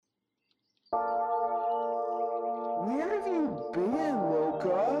Where have you been,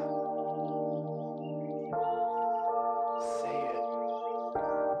 Loka? Say it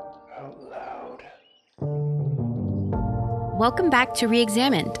out loud. Welcome back to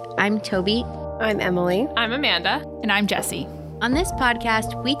Reexamined. I'm Toby. I'm Emily. I'm Amanda. And I'm Jessie. On this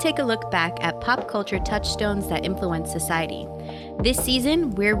podcast, we take a look back at pop culture touchstones that influence society. This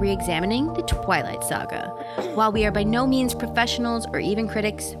season, we're re-examining the Twilight Saga. While we are by no means professionals or even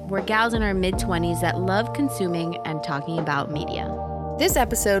critics, we're gals in our mid-20s that love consuming and talking about media. This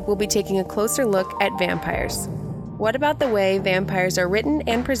episode will be taking a closer look at vampires. What about the way vampires are written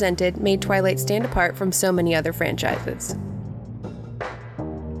and presented made Twilight stand apart from so many other franchises?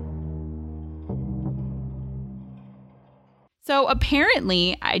 So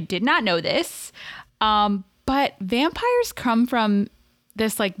apparently, I did not know this, but vampires come from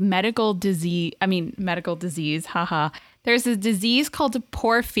this medical disease, haha. There's a disease called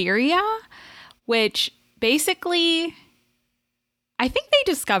porphyria, which basically, I think they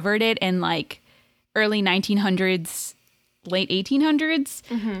discovered it in early 1900s, late 1800s,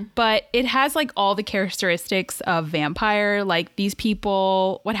 but it has all the characteristics of vampire. These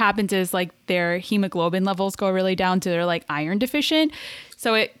people, what happens is their hemoglobin levels go really down to they're iron deficient.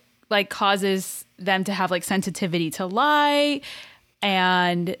 So it causes them to have sensitivity to light,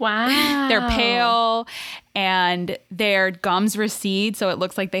 and Wow. they're pale and their gums recede. So it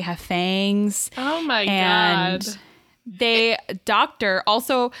looks like they have fangs. Oh my And God. doctor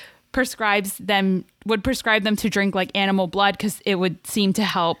also would prescribe them to drink animal blood because it would seem to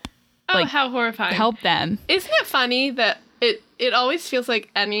help How horrifying. help them. Isn't it funny that it always feels like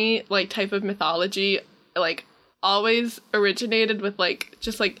any type of mythology always originated with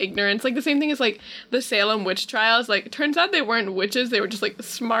just ignorance. The same thing as the Salem witch trials. Turns out they weren't witches, they were just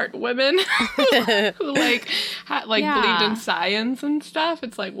smart women who believed in science and stuff.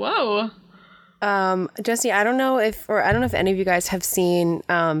 It's whoa. Jessie, I don't know if any of you guys have seen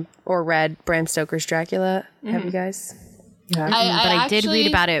or read Bram Stoker's Dracula. Have you guys? But I did read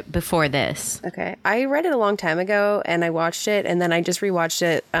about it before this. Okay. I read it a long time ago and I watched it, and then I just rewatched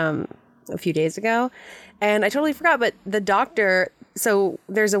it a few days ago. And I totally forgot, but the doctor, so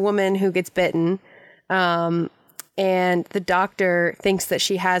there's a woman who gets bitten, and the doctor thinks that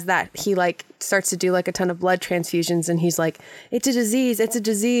she has that. He starts to do a ton of blood transfusions, and he's like, it's a disease.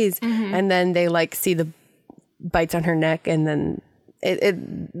 And then they see the bites on her neck, and then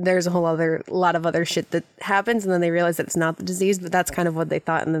there's a lot of other shit that happens, and then they realize that it's not the disease, but that's kind of what they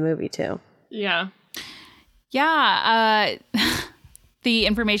thought in the movie too. Yeah. Yeah. The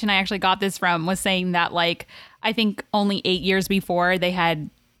information I actually got this from was saying that I think only 8 years before they had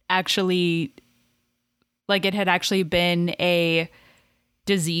actually it had actually been a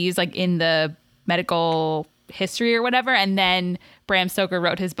disease in the medical history or whatever, and then Bram Stoker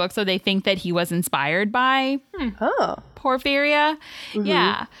wrote his book, so they think that he was inspired by porphyria.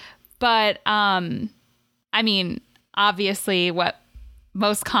 Yeah, but obviously what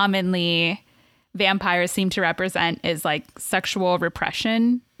most commonly vampires seem to represent is sexual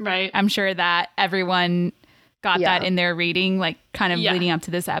repression. Right. I'm sure that everyone got that in their reading, leading up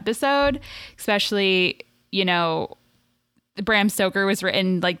to this episode, especially, Bram Stoker was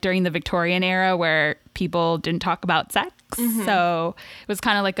written during the Victorian era where people didn't talk about sex. So it was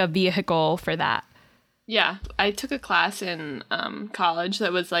kind of a vehicle for that. Yeah, I took a class in college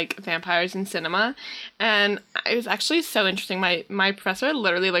that was vampires in cinema, and it was actually so interesting. My professor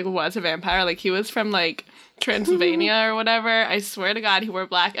literally was a vampire. He was from Transylvania or whatever. I swear to God, he wore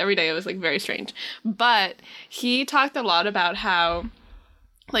black every day. It was very strange. But he talked a lot about how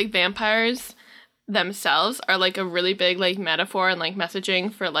vampires themselves are a really big metaphor and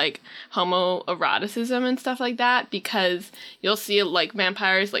messaging for homoeroticism and stuff like that, because you'll see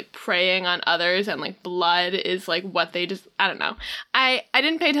vampires preying on others, and blood is what they just, I don't know. I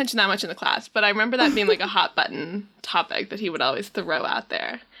didn't pay attention that much in the class, but I remember that being a hot button topic that he would always throw out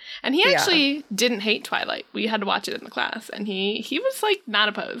there. And he actually didn't hate Twilight. We had to watch it in the class, and he was not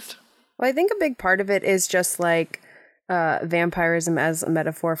opposed. Well, I think a big part of it is just vampirism as a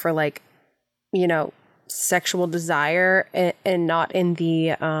metaphor for sexual desire, and not in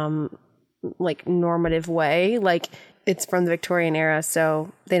the normative way. It's from the Victorian era,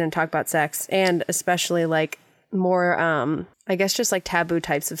 so they didn't talk about sex, and especially more I guess just taboo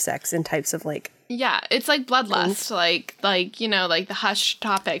types of sex and types of Yeah, it's bloodlust, the hush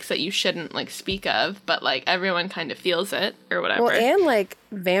topics that you shouldn't speak of, but everyone kind of feels it or whatever. Well, and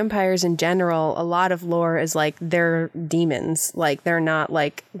vampires in general, a lot of lore is they're demons. They're not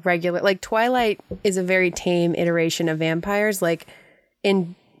regular. Twilight is a very tame iteration of vampires.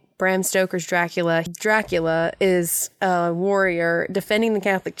 In Bram Stoker's Dracula. Dracula is a warrior defending the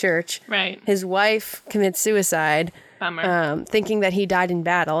Catholic Church. Right. His wife commits suicide, Bummer. thinking that he died in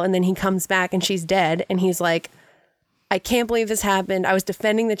battle, and then he comes back and she's dead, and he's like, I can't believe this happened. I was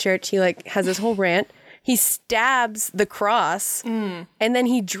defending the church. He like has this whole rant. He stabs the cross and then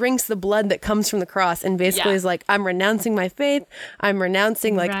he drinks the blood that comes from the cross and basically is like, I'm renouncing my faith. I'm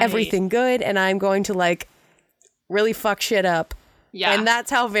renouncing like Right. everything good, and I'm going to like really fuck shit up. Yeah. And that's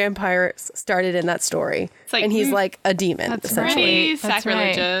how vampires started in that story. like, and he's like a demon, essentially. Pretty That's right.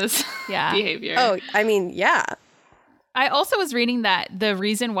 sacrilegious Yeah. behavior. Oh, I mean, yeah. I also was reading that the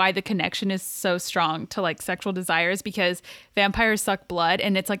reason why the connection is so strong to like sexual desires because vampires suck blood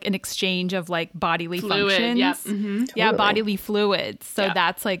and it's like an exchange of like bodily Fluid, functions. yep, mhm. Yeah, Totally. bodily fluids. So Yeah.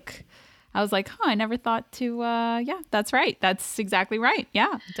 that's like, I was like, I never thought to, yeah, that's right. That's exactly right.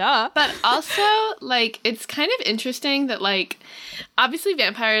 Yeah, duh. But also, like, it's kind of interesting that, like, obviously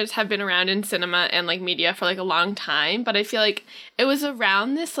vampires have been around in cinema and, like, media for, like, a long time. But I feel like it was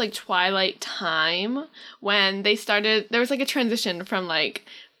around this, like, Twilight time when they started, there was, like, a transition from, like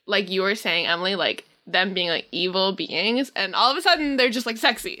you were saying, Emily, like, them being, like, evil beings. And all of a sudden, they're just, like,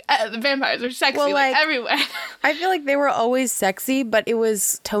 sexy. The vampires are sexy, Well, like, like- everywhere. I feel like they were always sexy, but it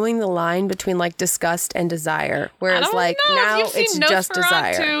was towing the line between like disgust and desire. I Whereas don't like know. now If you've it's seen just Nosferatu,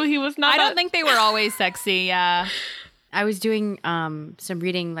 desire. he was not I don't think they were always sexy. Yeah. I was doing some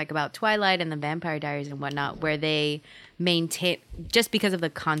reading like about Twilight and the Vampire Diaries and whatnot, where they maintain, just because of the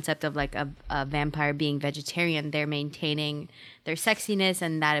concept of like a vampire being vegetarian, they're maintaining their sexiness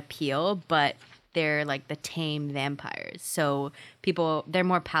and that appeal, but they're like the tame vampires. So they're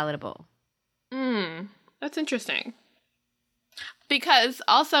more palatable. That's interesting. Because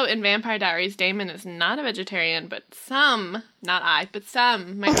also in Vampire Diaries, Damon is not a vegetarian, but some, not I, but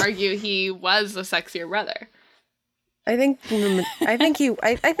some might argue he was a sexier brother. I think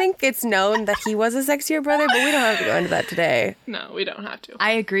it's known that he was a sexier brother, but we don't have to go into that today. No, we don't have to.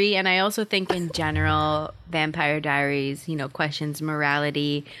 I agree, and I also think in general, Vampire Diaries, questions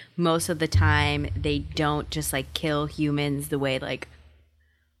morality. Most of the time, they don't just like kill humans the way like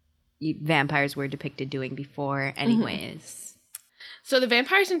vampires were depicted doing before, anyways. So the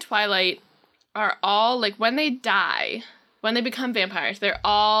vampires in Twilight are all, like, when they die, when they become vampires, they're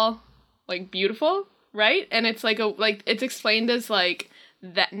all, like, beautiful, right? And it's like it's explained as like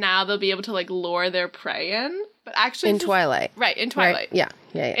that now they'll be able to like lure their prey in, but actually In it's just- Twilight. right? In Twilight, Right?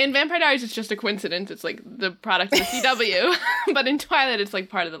 Yeah. In Vampire Diaries, it's just a coincidence. It's like the product of the CW, but in Twilight, it's like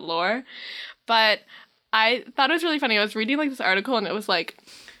part of the lore. But I thought it was really funny. I was reading like this article, and it was like,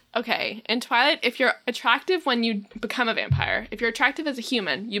 okay, in Twilight, if you're attractive when you become a vampire, if you're attractive as a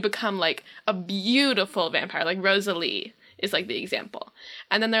human, you become like a beautiful vampire, like Rosalie is like the example.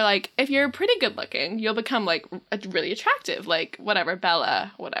 And then they're like, if you're pretty good looking, you'll become like really attractive, like whatever,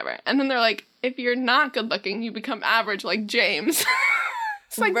 Bella, whatever. And then they're like, if you're not good looking, you become average, like James.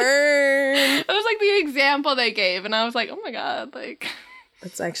 It's like Burn. it was like the example they gave, and I was like, oh my god, like,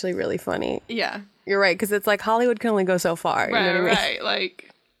 That's actually really funny. yeah, You're right, because it's like Hollywood can only go so far. You know right, what I mean? right, like,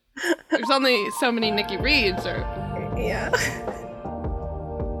 there's only so many Nikki Reeds, or Yeah.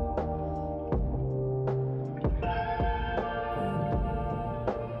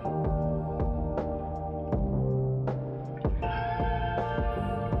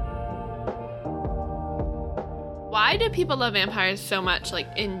 why do people love vampires so much, like,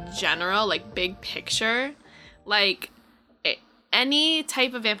 in general, like, big picture? Like, any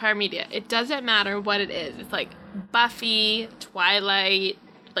type of vampire media, it doesn't matter what it is. It's like Buffy, Twilight,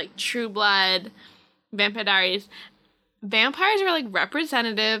 like True Blood, Vampire Diaries. Vampires are like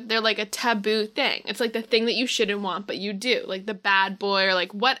representative. They're like a taboo thing. It's like the thing that you shouldn't want, but you do. Like the bad boy or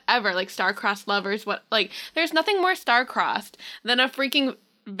like whatever, like star-crossed lovers. There's nothing more star-crossed than a freaking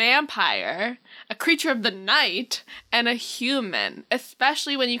vampire, a creature of the night, and a human.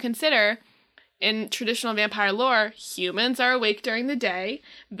 Especially when you consider, in traditional vampire lore, humans are awake during the day.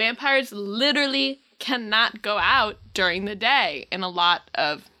 Vampires literally cannot go out during the day in a lot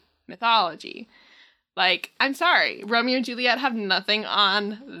of mythology. Like, I'm sorry, Romeo and Juliet have nothing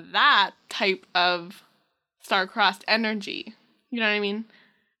on that type of star-crossed energy. You know what I mean?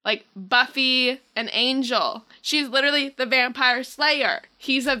 Like, Buffy, an angel. She's literally the vampire slayer.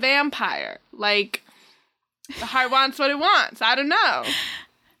 He's a vampire. Like, the heart wants what it wants. I don't know.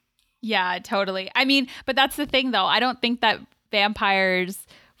 Yeah, totally. I mean, but that's the thing, though. I don't think that vampires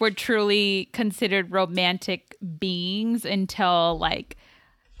were truly considered romantic beings until, like,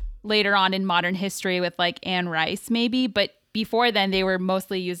 later on in modern history with, like, Anne Rice, maybe. But before then, they were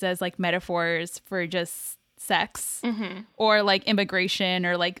mostly used as, like, metaphors for just sex or, like, immigration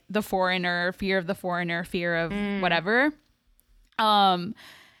or, like, the foreigner, fear of the foreigner, fear of whatever.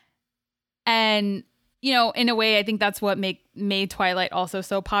 And, you know, in a way, I think that's what made Twilight also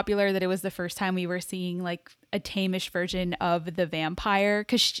so popular, that it was the first time we were seeing like a tamish version of the vampire.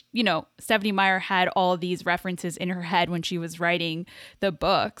 Because, you know, Stephenie Meyer had all these references in her head when she was writing the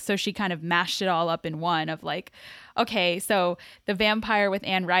book. So she kind of mashed it all up in one of like, okay, so the vampire with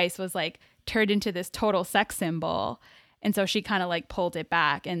Anne Rice was like turned into this total sex symbol. And so she kind of like pulled it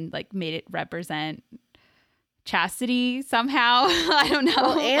back and like made it represent chastity somehow. I don't know.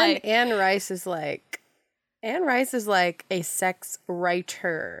 Well, Anne Rice is like a sex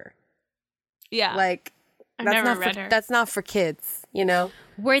writer. Yeah. Like I've never read her. That's not for kids, you know?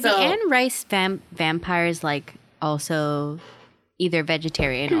 Were the Anne Rice vampires like also either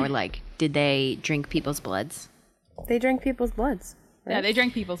vegetarian or like did they drink people's bloods? They drink people's bloods. Right? Yeah, they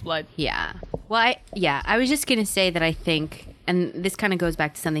drink people's blood. Yeah. Well, I was just going to say that I think, and this kind of goes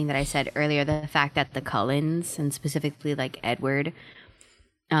back to something that I said earlier, the fact that the Cullens, and specifically like Edward,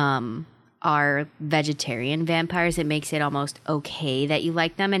 are vegetarian vampires. It makes it almost okay that you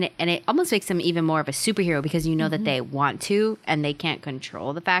like them. And it almost makes them even more of a superhero because you know that they want to and they can't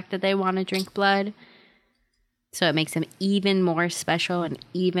control the fact that they want to drink blood. So it makes them even more special and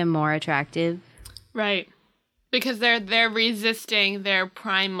even more attractive. Right. Because they're resisting their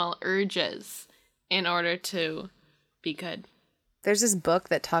primal urges in order to be good. There's this book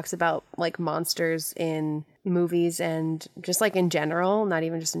that talks about like monsters in movies and just like in general, not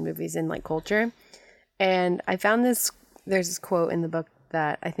even just in movies, in like culture. And I found there's this quote in the book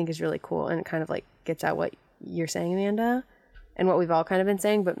that I think is really cool, and it kind of like gets at what you're saying, Amanda, and what we've all kind of been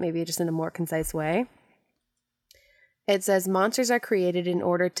saying, but maybe just in a more concise way. It says, monsters are created in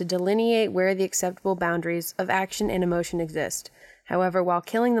order to delineate where the acceptable boundaries of action and emotion exist. However, while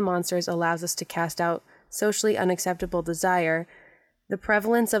killing the monsters allows us to cast out socially unacceptable desire, the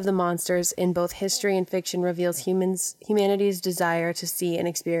prevalence of the monsters in both history and fiction reveals humanity's desire to see and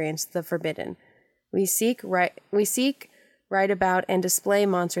experience the forbidden. We seek, write about, and display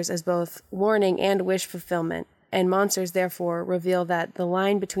monsters as both warning and wish fulfillment, and monsters therefore reveal that the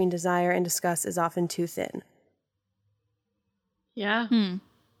line between desire and disgust is often too thin. Yeah.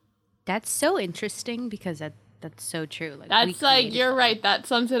 That's so interesting because that's so true. Like That's like, you're right. That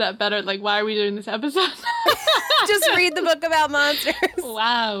sums it up better. Like, why are we doing this episode? Just read the book about monsters.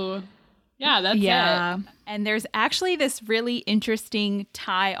 Wow. Yeah, that's it. And there's actually this really interesting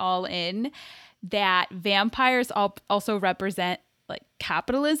tie all in that vampires also represent like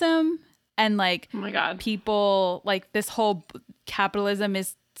capitalism and like Oh my God. people, like this whole capitalism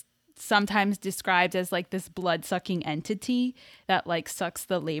is sometimes described as like this blood-sucking entity that like sucks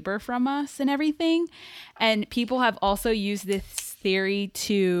the labor from us and everything. And people have also used this theory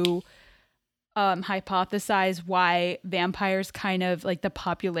to hypothesize why vampires kind of like the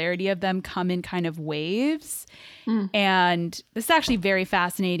popularity of them come in kind of waves. And this is actually very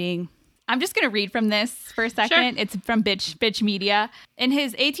fascinating. I'm just going to read from this for a second. Sure. It's from Bitch Media. In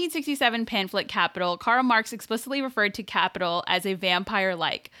his 1867 pamphlet Capital, Karl Marx explicitly referred to capital as a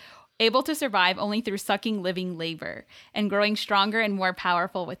vampire-like, able to survive only through sucking living labor and growing stronger and more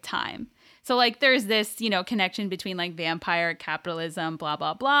powerful with time. So like there's this, you know, connection between like vampire capitalism, blah,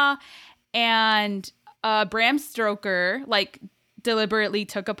 blah, blah. And Bram Stoker like deliberately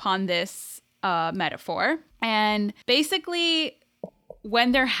took upon this metaphor. And basically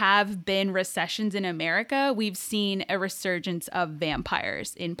when there have been recessions in America, we've seen a resurgence of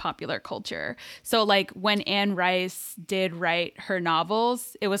vampires in popular culture. So like when Anne Rice did write her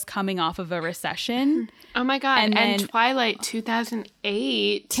novels, it was coming off of a recession. Oh my God. And And then- Twilight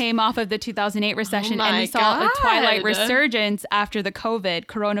 2008. Came off of the 2008 recession, Oh and my we saw a Twilight God. resurgence after the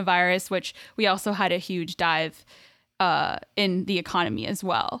coronavirus, which we also had a huge dive in the economy as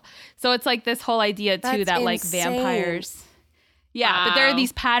well. So it's like this whole idea too That's that like insane. vampires. Yeah, but there are Wow.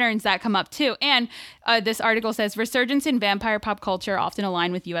 these patterns that come up too. And this article says resurgence in vampire pop culture often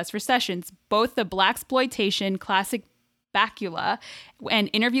align with U.S. recessions. Both the blaxploitation classic Bacula and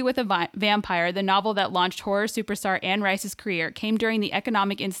Interview with a Vampire, the novel that launched horror superstar Anne Rice's career, came during the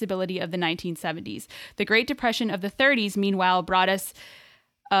economic instability of the 1970s. The Great Depression of the 30s, meanwhile, brought us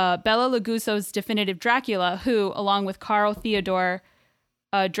Bela Lugosi's definitive Dracula, who, along with Carl Theodor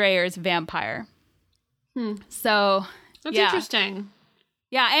Dreyer's Vampire. So... That's yeah. interesting.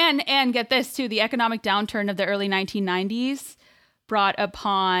 Yeah, and get this too, the economic downturn of the early 1990s brought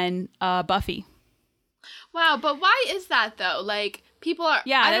upon Buffy. Wow, but why is that though? Like, people are,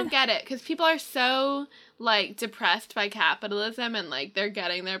 Yeah, I that- don't get it, because people are so, like, depressed by capitalism and, like, they're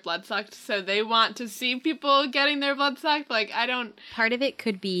getting their blood sucked, so they want to see people getting their blood sucked. Like, I don't, Part of it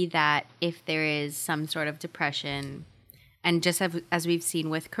could be that if there is some sort of depression, and just as we've seen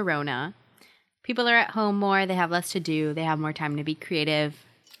with Corona, people are at home more, they have less to do, they have more time to be creative.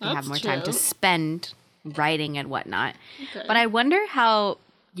 they have That's more time to true. spend writing and whatnot. Okay. But I wonder how,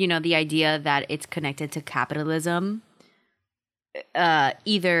 the idea that it's connected to capitalism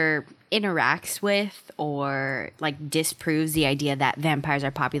either interacts with or like disproves the idea that vampires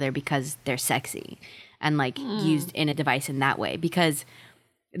are popular because they're sexy and like used in a device in that way, because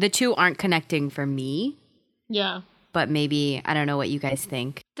the two aren't connecting for me, Yeah. but maybe I don't know what you guys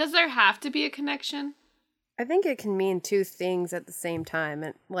think. Does there have to be a connection? I think it can mean two things at the same time.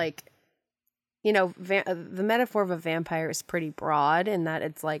 And like, the metaphor of a vampire is pretty broad in that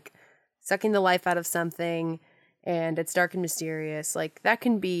it's like sucking the life out of something and it's dark and mysterious. Like that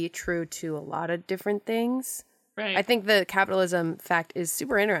can be true to a lot of different things. Right. I think the capitalism fact is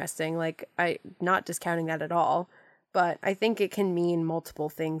super interesting. Like I not discounting that at all, but I think it can mean multiple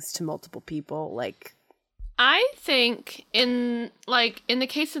things to multiple people. Like I think in the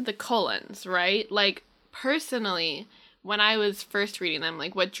case of the Cullens, right? Like personally, when I was first reading them,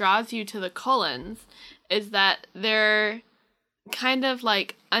 like what draws you to the Cullens is that they're kind of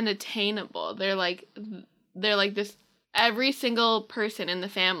like unattainable. They're like this, every single person in the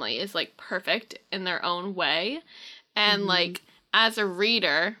family is like perfect in their own way. And like as a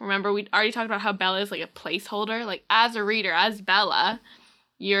reader, remember we already talked about how Bella is like a placeholder. Like as a reader, as Bella,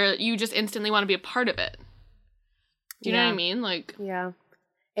 you just instantly want to be a part of it. Do you know what I mean? Like, yeah.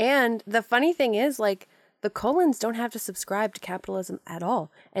 And the funny thing is, like, the Cullens don't have to subscribe to capitalism at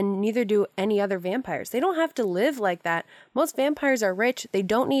all, and neither do any other vampires. They don't have to live like that. Most vampires are rich. They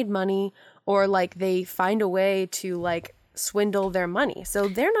don't need money, or like they find a way to like swindle their money. So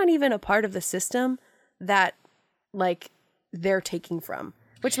they're not even a part of the system that like they're taking from,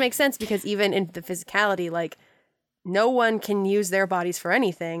 which makes sense because even in the physicality, like no one can use their bodies for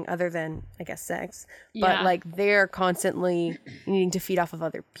anything other than, I guess, sex. But Yeah. like they're constantly needing to feed off of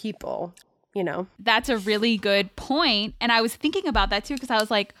other people, That's a really good point. And I was thinking about that too, because I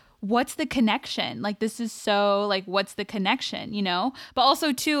was like, what's the connection? Like, this is so, like, what's the connection, But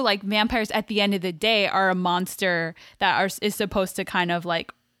also, too, like, vampires at the end of the day are a monster that is supposed to kind of,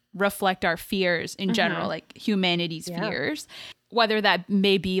 like, reflect our fears in general, like, humanity's fears. Whether that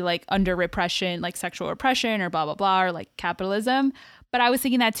may be, like, under repression, like, sexual repression or blah, blah, blah, or, like, capitalism. But I was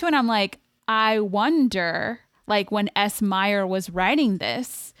thinking that, too, and I'm like, I wonder, like, when S. Meyer was writing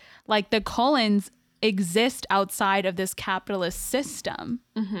this, like, the Cullens exist outside of this capitalist system.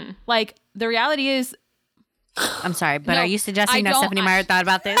 Like, the reality is, I'm sorry, but No, are you suggesting I that don't- Stephanie Meyer thought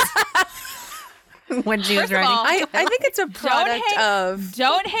about this when she was First of writing? all, I think it's a product of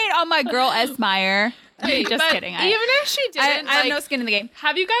don't hate on my girl S. Meyer. Wait, Just but kidding. Even if she didn't, I have no like, skin in the game.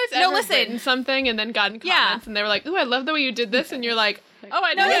 have you guys No, ever listen. written something and then gotten Yeah. comments and they were like, "Ooh, I love the way you did this," and you're like, "Oh,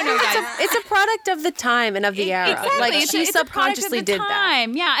 I No, didn't no, know guys. that." it's a product of the time and of the era. Exactly. Like It's she a product of subconsciously the did that.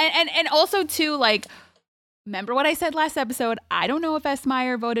 time. Yeah, and also too, like, remember what I said last episode? I don't know if S.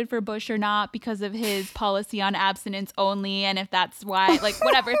 Meyer voted for Bush or not because of his policy on abstinence only, and if that's why, like,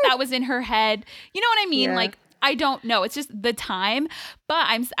 whatever, if that was in her head, you know what I mean? Yeah. Like, I don't know. It's just the time. But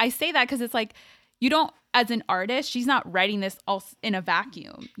I say that because it's like, you don't, as an artist, she's not writing this all in a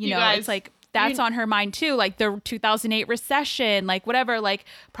vacuum. You know, guys, it's like, that's on her mind too. Like the 2008 recession, like whatever, like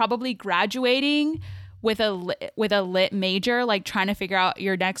probably graduating with a lit major, like trying to figure out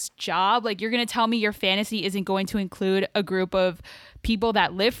your next job. Like, you're going to tell me your fantasy isn't going to include a group of people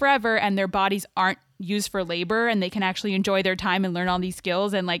that live forever and their bodies aren't used for labor and they can actually enjoy their time and learn all these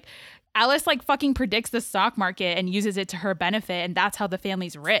skills. And like, Alice like fucking predicts the stock market and uses it to her benefit, and that's how the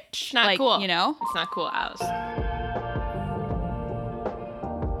family's rich. It's not like, cool. You know? It's not cool, Alice.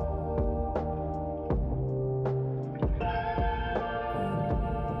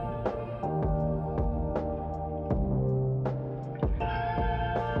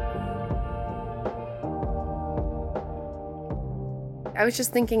 I was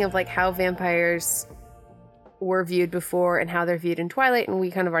just thinking of like how vampires were viewed before and how they're viewed in Twilight, and we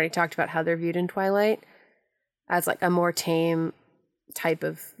kind of already talked about how they're viewed in Twilight as like a more tame type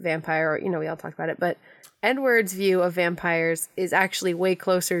of vampire, or we all talked about it, but Edward's view of vampires is actually way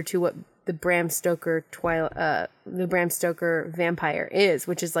closer to what the Bram Stoker vampire is,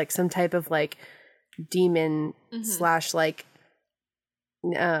 which is like some type of like demon slash like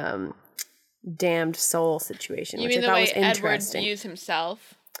damned soul situation, You which mean I the thought way was Edward interesting. views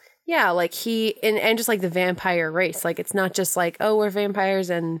himself? Yeah, like he and just like the vampire race, like it's not just like, oh, we're vampires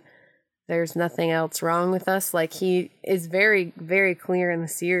and there's nothing else wrong with us. Like he is very, very clear in the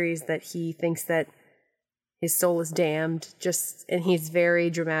series that he thinks that his soul is damned, and he's very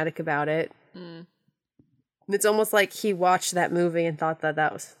dramatic about it. It's almost like he watched that movie and thought that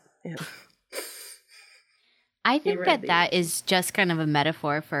was I think read that is just kind of a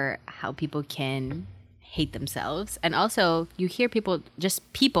metaphor for how people can hate themselves. And also you hear people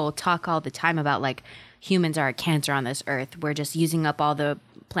talk all the time about like humans are a cancer on this earth. We're just using up all the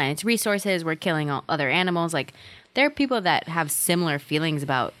planet's resources. We're killing all other animals. Like there are people that have similar feelings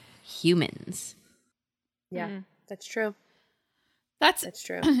about humans. Yeah, that's true. That's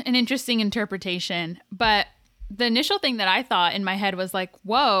true. An interesting interpretation. But the initial thing that I thought in my head was like,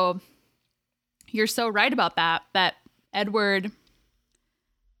 whoa, you're so right about that Edward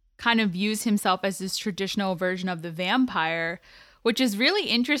kind of views himself as this traditional version of the vampire, which is really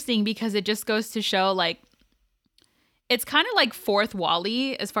interesting because it just goes to show like it's kind of like fourth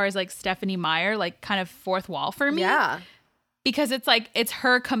Wall-y as far as like Stephenie Meyer, like kind of fourth wall for me. Yeah. Because it's like it's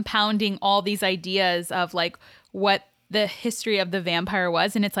her compounding all these ideas of like what the history of the vampire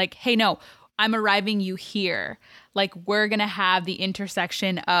was. And it's like, hey, no, I'm arriving you here. Like we're going to have the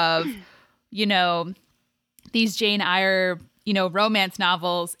intersection of, you know, these Jane Eyre, you know, romance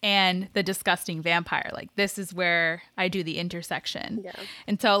novels and the disgusting vampire. Like this is where I do the intersection. Yeah.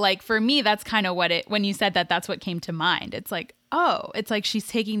 And so like for me, that's kind of what when you said that, that's what came to mind. It's like, oh, it's like she's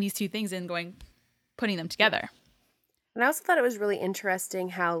taking these two things and putting them together. And I also thought it was really interesting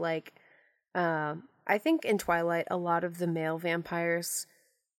how like, I think in Twilight, a lot of the male vampires,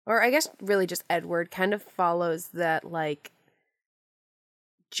 or I guess really just Edward, kind of follows that like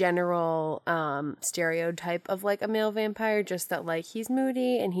general stereotype of like a male vampire, just that like he's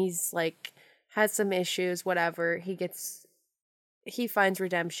moody and he's like has some issues, whatever. He finds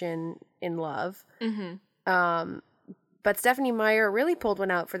redemption in love. But Stephenie Meyer really pulled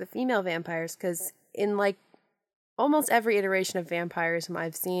one out for the female vampires, because in like almost every iteration of vampirism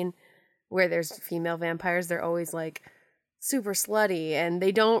I've seen where there's female vampires, they're always like super slutty and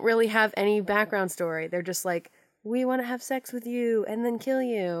they don't really have any background story. They're just like, we want to have sex with you and then kill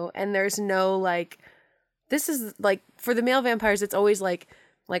you. And there's no like, this is like, for the male vampires, it's always like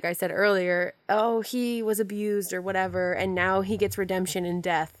I said earlier, oh, he was abused or whatever, and now he gets redemption in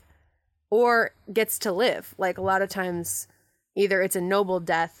death or gets to live. Like a lot of times, either it's a noble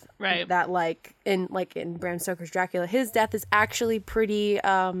death, right? That like in Bram Stoker's Dracula, his death is actually pretty,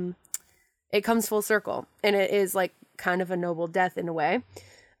 it comes full circle, and it is like kind of a noble death in a way.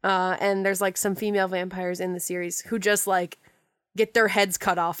 And there's like some female vampires in the series who just like get their heads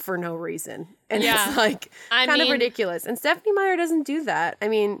cut off for no reason. And it's like kind of ridiculous. And Stephenie Meyer doesn't do that. I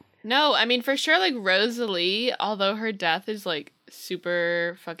mean, no, I mean, for sure, like Rosalie, although her death is like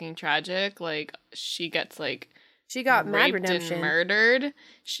super fucking tragic, like she gets like, she got mad raped redemption. And murdered.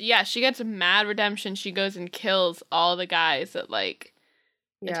 She gets mad redemption. She goes and kills all the guys that like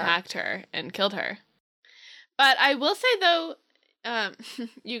attacked her and killed her. But I will say though,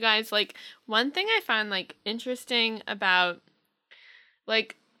 you guys, like one thing I find like interesting about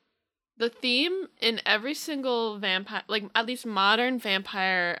like the theme in every single vampire, like at least modern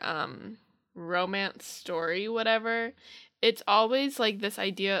vampire romance story, whatever, it's always like this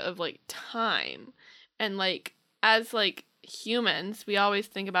idea of like time. And like as like humans, we always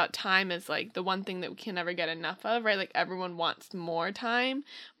think about time as like the one thing that we can never get enough of, right? Like everyone wants more time,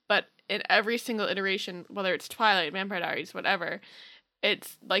 but in every single iteration, whether it's Twilight, Vampire Diaries, whatever,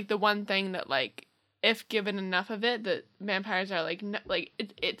 it's like the one thing that like if given enough of it, that vampires are like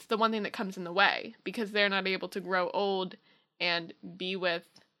it's the one thing that comes in the way because they're not able to grow old and be with.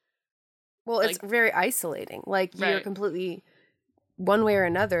 Well, it's very isolating. Like you're completely, one way or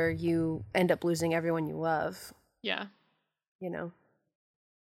another, you end up losing everyone you love. Yeah. You know.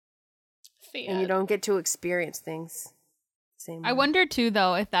 Sad. And you don't get to experience things. Same way. I wonder too,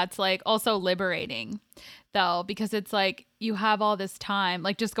 though, if that's like also liberating, though, because it's like you have all this time,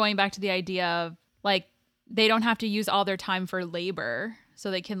 like just going back to the idea of like they don't have to use all their time for labor,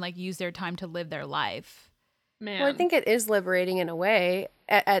 so they can like use their time to live their life. Man. Well, I think it is liberating in a way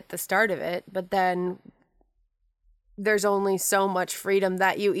at the start of it, but then there's only so much freedom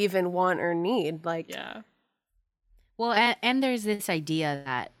that you even want or need. Like, yeah. Well, and there's this idea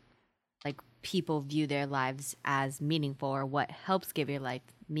that like people view their lives as meaningful, or what helps give your life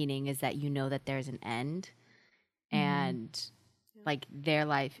meaning is that you know that there's an end, and like their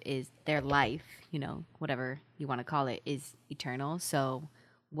life, you know, whatever you want to call it, is eternal. So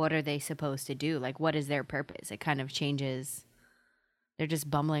what are they supposed to do? Like, what is their purpose? It kind of changes. They're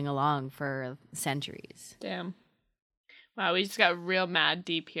just bumbling along for centuries. Damn. Wow, we just got real mad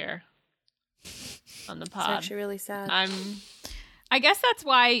deep here on the pod. it's actually really sad. I guess that's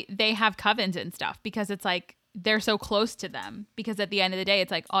why they have covens and stuff, because it's like they're so close to them. Because at the end of the day,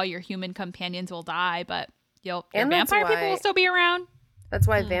 it's like all your human companions will die, but your vampire people will still be around. That's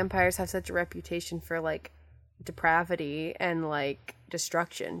why vampires have such a reputation for like depravity and like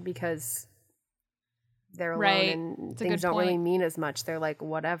destruction, because they're alone and things don't really mean as much. They're like,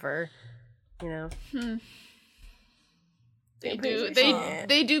 whatever. you know. They do.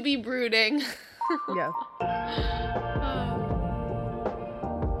 They do be brooding. Yeah.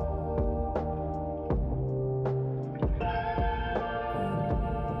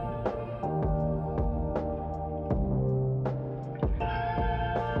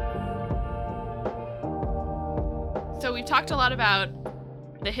 So we've talked a lot about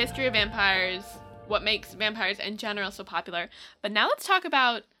the history of vampires, what makes vampires in general so popular, but now let's talk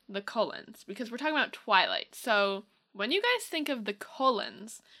about the Cullens, because we're talking about Twilight. So when you guys think of the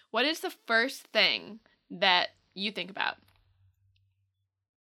Cullens, what is the first thing that you think about?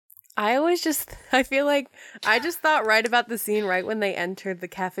 I feel like I just thought right about the scene right when they entered the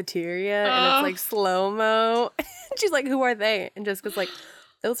cafeteria and it's like slow-mo. She's like, who are they? And Jessica's like,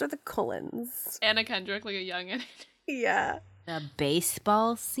 those are the Cullens. Anna Kendrick, like a young Anna. Yeah. The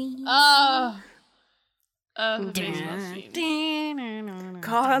baseball scene. Oh. The baseball scene.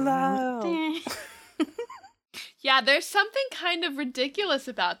 Carlo. Yeah, there's something kind of ridiculous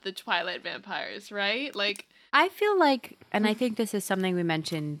about the Twilight vampires, right? Like, I feel like, and I think this is something we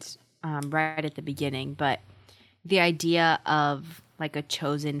mentioned right at the beginning, but the idea of like a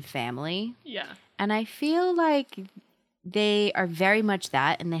chosen family. yeah. And I feel like they are very much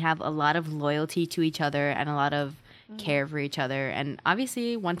that, and they have a lot of loyalty to each other and a lot of care for each other. And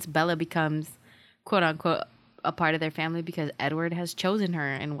obviously, once Bella becomes, quote unquote, a part of their family because Edward has chosen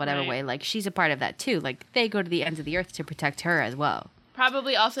her in whatever Right. way, like she's a part of that too. Like they go to the ends of the earth to protect her as well.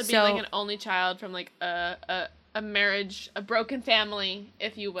 Probably also being So- like an only child from like a marriage, a broken family,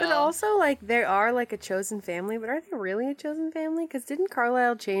 if you will. But also, like, they are, like, a chosen family, but are they really a chosen family? Because didn't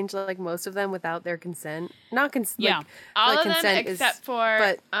Carlisle change, like, most of them without their consent? Not consent. Yeah. Like, all like, of them consent except is, for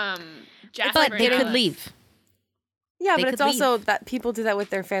but, Jasper. But and they could Alice. leave. yeah, they but it's could also leave. that people do that with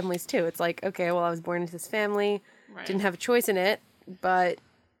their families, too. It's like, okay, well, I was born into this family, Right. didn't have a choice in it, but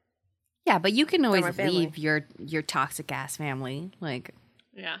Yeah, but you can always my family. leave your toxic ass family. Like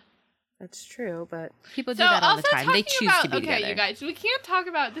Yeah. that's true, but... people do So that all the also time. They talking choose about, to be okay, together. you guys, we can't talk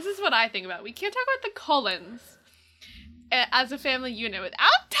about, this is what I think about. We can't talk about the Cullens as a family unit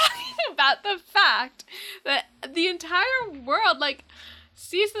without talking about the fact that the entire world, like,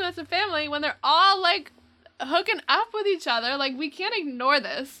 sees them as a family when they're all, like, hooking up with each other. Like, we can't ignore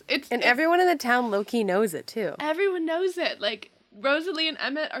this. And everyone in the town low-key knows it, too. Everyone knows it. Like, Rosalie and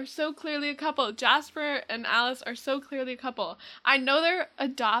Emmett are so clearly a couple. Jasper and Alice are so clearly a couple. I know they're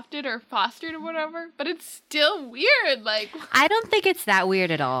adopted or fostered or whatever, but it's still weird. Like, I don't think it's that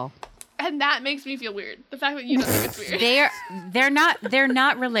weird at all. and that makes me feel weird. The fact that you don't think it's weird. They're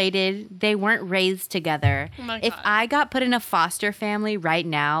not related. They weren't raised together. Oh my If God. I got put in a foster family right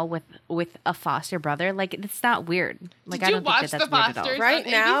now with a foster brother, like it's not weird. Like Did I you don't watch think that The that's weird at all. Fosters Right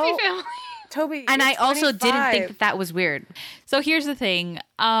on now? ABC Family? Toby, And I you're also didn't 25. think that was weird. So here's the thing.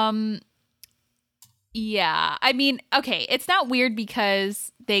 Yeah, I mean, okay, it's not weird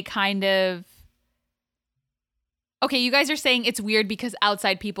because they kind of. Okay, you guys are saying it's weird because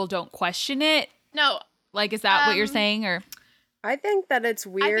outside people don't question it. No, Like, is that what you're Um, saying? Or I think that it's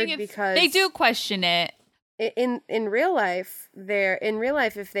weird it's- because... they do question it. in real life,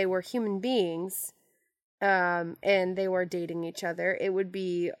 if they were human beings, and they were dating each other, it would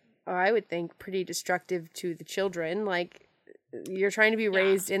be, I would think, pretty destructive to the children. Like, you're trying to be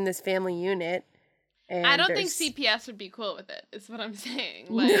raised in this family unit. And I don't think there's- CPS would be cool with it, is what I'm saying.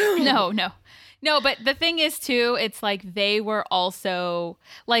 Like, No, but the thing is too, it's like they were also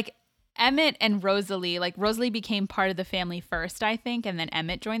like Emmett and Rosalie, like Rosalie became part of the family first, I think, and then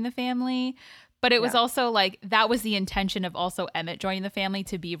Emmett joined the family. But it was also like that was the intention of also Emmett joining the family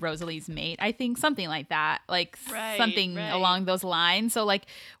to be Rosalie's mate. I think something like that, like Right, something right. along those lines. So like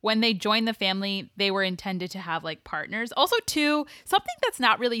when they joined the family, they were intended to have like partners. Also, too, something that's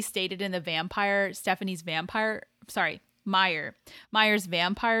not really stated in the Stephanie's Meyer's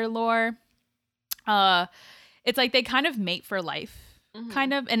vampire lore. It's like they kind of mate for life,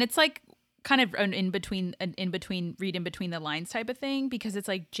 kind of, and it's like kind of an in between read in between the lines type of thing, because it's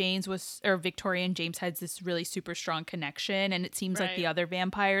like Victoria and James had this really super strong connection, and it seems like the Right. other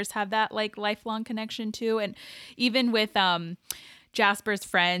vampires have that like lifelong connection too. And even with Jasper's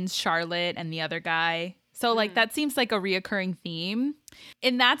friends, Charlotte and the other guy. So like that seems like a reoccurring theme.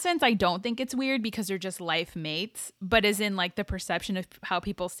 In that sense, I don't think it's weird because they're just life mates, but as in like the perception of how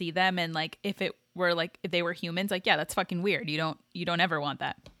people see them, and like if they were humans, like yeah, that's fucking weird. You don't ever want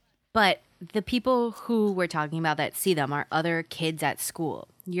that. But the people who we're talking about that see them are other kids at school.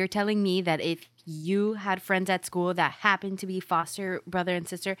 You're telling me that if you had friends at school that happened to be foster brother and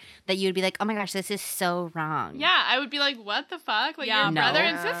sister, that you'd be like, oh my gosh, this is so wrong. Yeah, I would be like, what the fuck? Like, Yeah. you're No. brother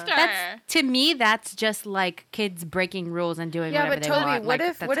and sister. To me, that's just like kids breaking rules and doing Yeah, whatever but they Toby, want. what like,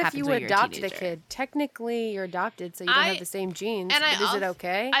 if that what if happens you when you're a adopted a teenager. kid? Technically, you're adopted, so you don't I- have the same genes. and I but is it also-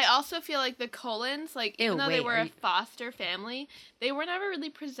 okay? I also feel like the Colons, like, even Ew, though they wait, were are a you- foster family, they were never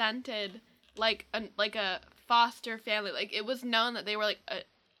really presented like a foster family. Like, it was known that they were like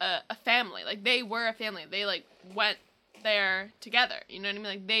a family. Like, they were a family. They like went there together. You know what I mean?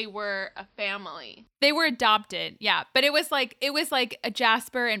 Like, they were a family. They were adopted, yeah. But it was like a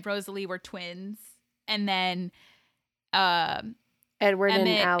Jasper and Rosalie were twins, and then Edward and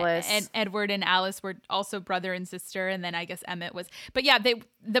Emmett Alice. and Edward and Alice were also brother and sister, and then I guess Emmett was. But yeah, the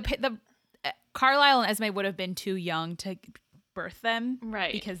Carlisle and Esme would have been too young to birth them,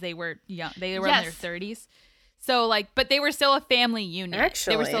 Right. Because they were young. They were Yes. in their 30s. So like, but they were still a family unit.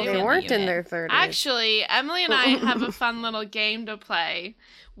 Actually, they were still a they family weren't in unit. their 30s. Actually, Emily and I have a fun little game to play.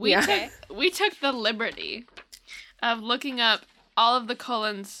 We took the liberty of looking up all of the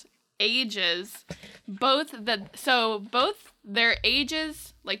Cullens' ages, both their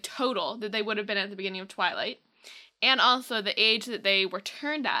ages, like total, that they would have been at the beginning of Twilight, and also the age that they were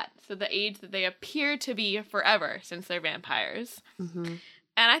turned at, so the age that they appear to be forever since they're vampires. Mhm.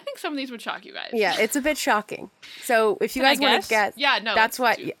 And I think some of these would shock you guys. Yeah, it's a bit shocking. So if you Can I guys want guess? to guess, Yeah, no. that's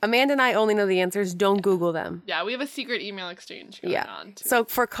let's why do- Amanda and I only know the answers. Don't Google them. Yeah, we have a secret email exchange going Yeah. on. Too. So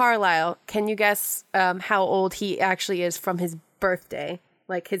for Carlisle, can you guess how old he actually is from his birthday,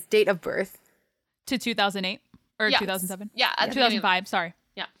 like his date of birth? To 2008 or Yes. 2007. Yeah, at the beginning of- 2005. Sorry.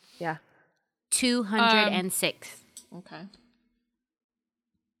 Yeah, 206. Okay.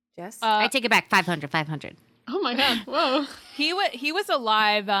 Jess. I take it back. 500. Oh my god. Whoa. He was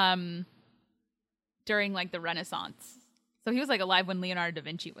alive during like the Renaissance. So he was like alive when Leonardo da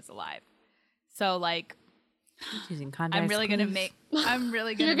Vinci was alive. So like Using I'm really gonna make You're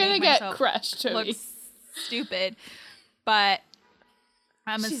make gonna get myself crushed, Toby. look stupid. But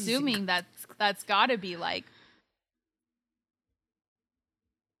I'm assuming that's gotta be like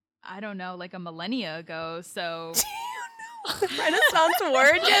I don't know, like a millennia ago. So Renaissance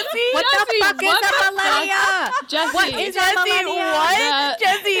word, Jesse. What the Jesse, fuck is what the a millennia? Jesse, What is Jesse, millennia? what?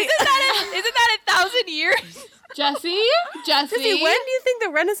 Jesse, isn't that 1,000 years? Jesse, Jesse, when do you think the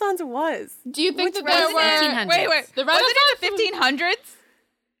Renaissance was? do you think Which that there Renaissance? were? 1800s. Wait. The Wasn't it Renaissance the 1500s?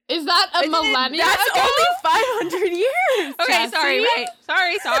 is that a millennia That's ago? only 500 years. Okay, sorry, Jesse?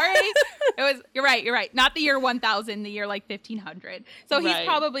 right. Sorry. It was you're right. Not the year 1000, the year like 1500. So he's Right.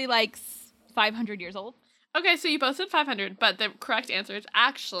 probably like 500 years old. Okay, so you both said 500, but the correct answer is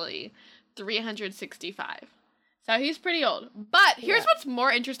actually 365. So he's pretty old. But here's Yeah. what's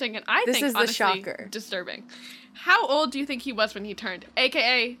more interesting and I This think is the honestly shocker. disturbing. How old do you think he was when he turned?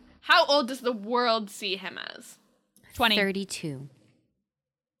 AKA, how old does the world see him as? 20. 32.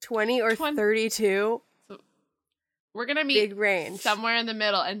 20 or 20. 32, We're going to meet big range. somewhere in the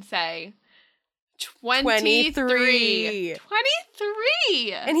middle and say 23. 23.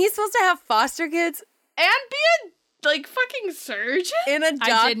 23. And he's supposed to have foster kids And be a, like, fucking surgeon? in a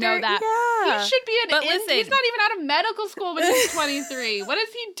doctor. I did know that. Yeah. He should be But he's listen. not even out of medical school when he's 23. What is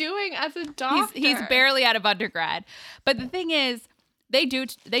he doing as a doctor? He's barely out of undergrad. But the thing is, they do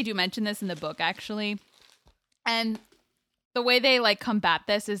mention this in the book actually. And the way they like combat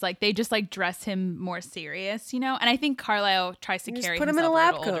this is like they just like dress him more serious, you know? And I think Carlisle tries to Just carry put him in himself a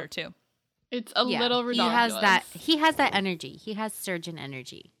lab little older coat. too. It's a Yeah, little ridiculous. He has that energy. He has surgeon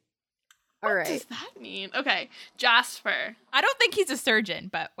energy. All What right. does that mean? Okay, Jasper. I don't think he's a surgeon,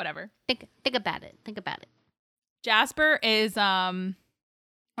 but whatever. Think about it. Think about it. Jasper is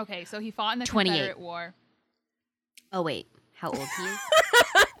okay, so he fought in the 28. Confederate War. Oh wait, how old he is?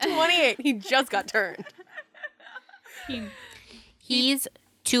 28. He just got turned. He's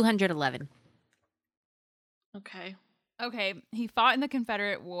 211. Okay. Okay, he fought in the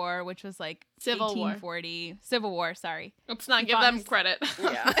Confederate War, which was like Civil War. 1840. Civil War, sorry. Let's not He give fought them in- credit.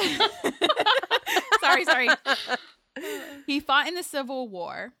 Yeah. sorry. He fought in the Civil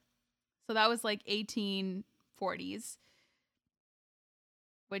War. So that was like 1840s.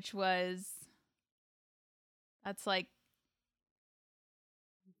 Which was that's like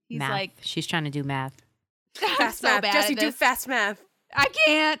he's math. like She's trying to do math. Fast so math. bad Jesse, at do this. fast math. I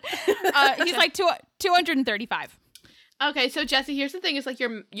can't. He's like 235. Okay, so Jesse, here's the thing: is like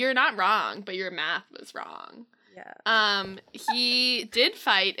you're not wrong, but your math was wrong. Yeah. He did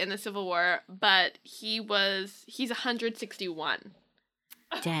fight in the Civil War, but he's 161.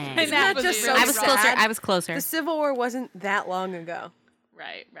 Dang. And that was I was really closer. sad? I was closer. The Civil War wasn't that long ago.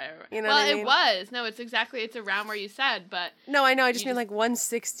 Right. You know well, what I mean? it was. No, it's around where you said, but No, I know. I just You mean just- like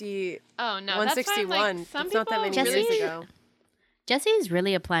 160, oh no, that's fine. 161. Like, some It's not that people many Jesse- years ago. Jesse is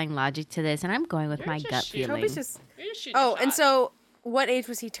really applying logic to this, and I'm going with You're my just gut shooting. feeling. Toby's just. You're just shooting Oh, a and shot. so what age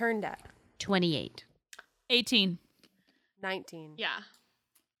was he turned at? 28. 18. 19. yeah.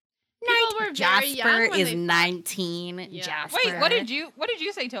 People were very Jasper young when is they 19. Yeah. Jasper. Wait, what did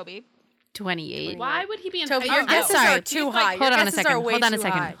you say, Toby? 28. Why would he be in Toby, high your school? guesses sorry. are too He's like- high. Hold Your on a guesses second. are way Hold on a too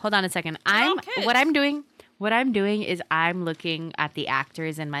second. high. Hold on a second. all kids. What I'm doing is I'm looking at the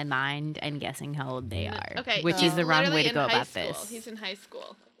actors in my mind and guessing how old they are. Okay, Which he's is the wrong literally way to in go high about school. this. He's in high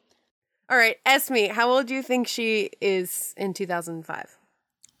school. All right, Esme, how old do you think she is in 2005?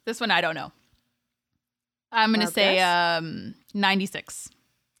 This one I don't know. I'm gonna Wild say guess? 96.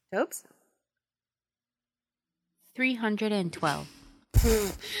 Oops. 312.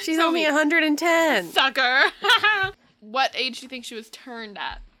 She's only 110. Sucker. What age do you think she was turned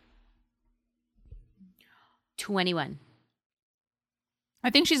at? 21. I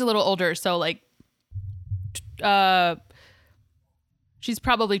think she's a little older, so like she's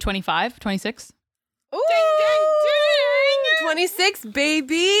probably 25, 26. Ooh, 26,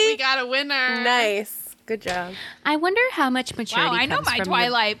 baby. We got a winner. Nice. Good job. I wonder how much maturity Wow, I know comes my from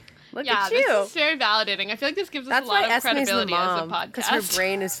Twilight. Look Yeah, at you. this is very validating. I feel like this gives us That's a lot why of Esme's the credibility as a mom, because her podcast.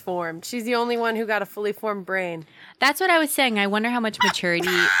 brain is formed. She's the only one who got a fully formed brain. That's what I was saying. I wonder how much maturity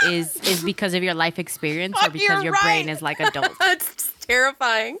is because of your life experience or because You're your right. brain is like adult. That's just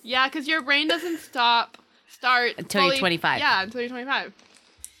terrifying. Yeah, because your brain doesn't start Until you're 25. Yeah, until you're 25.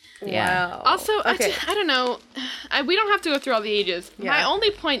 Yeah. Wow. Also, okay. I don't know. We don't have to go through all the ages. Yeah. My only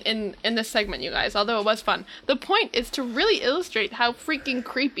point in this segment, you guys, although it was fun, the point is to really illustrate how freaking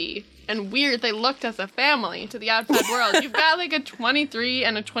creepy and weird they looked as a family to the outside world. You've got like a 23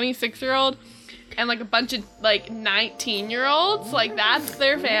 and a 26-year-old and like a bunch of like 19-year-olds. Like that's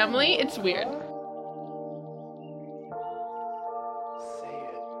their family. It's weird. Say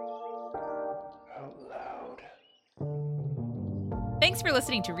it out loud. Thanks for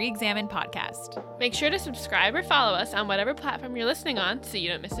listening to Reexamine Podcast. Make sure to subscribe or follow us on whatever platform you're listening on so you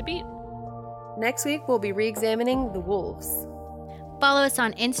don't miss a beat. Next week, we'll be re-examining the wolves. Follow us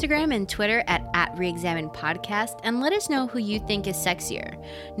on Instagram and Twitter at @ReexaminePodcast and let us know who you think is sexier,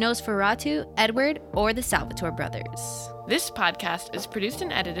 Nosferatu, Edward, or the Salvatore brothers. This podcast is produced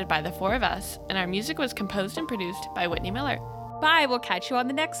and edited by the four of us, and our music was composed and produced by Whitney Miller. Bye. We'll catch you on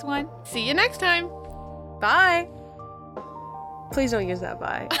the next one. See you next time. Bye. Please don't use that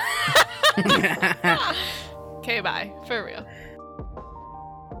bye. Okay, bye. For real.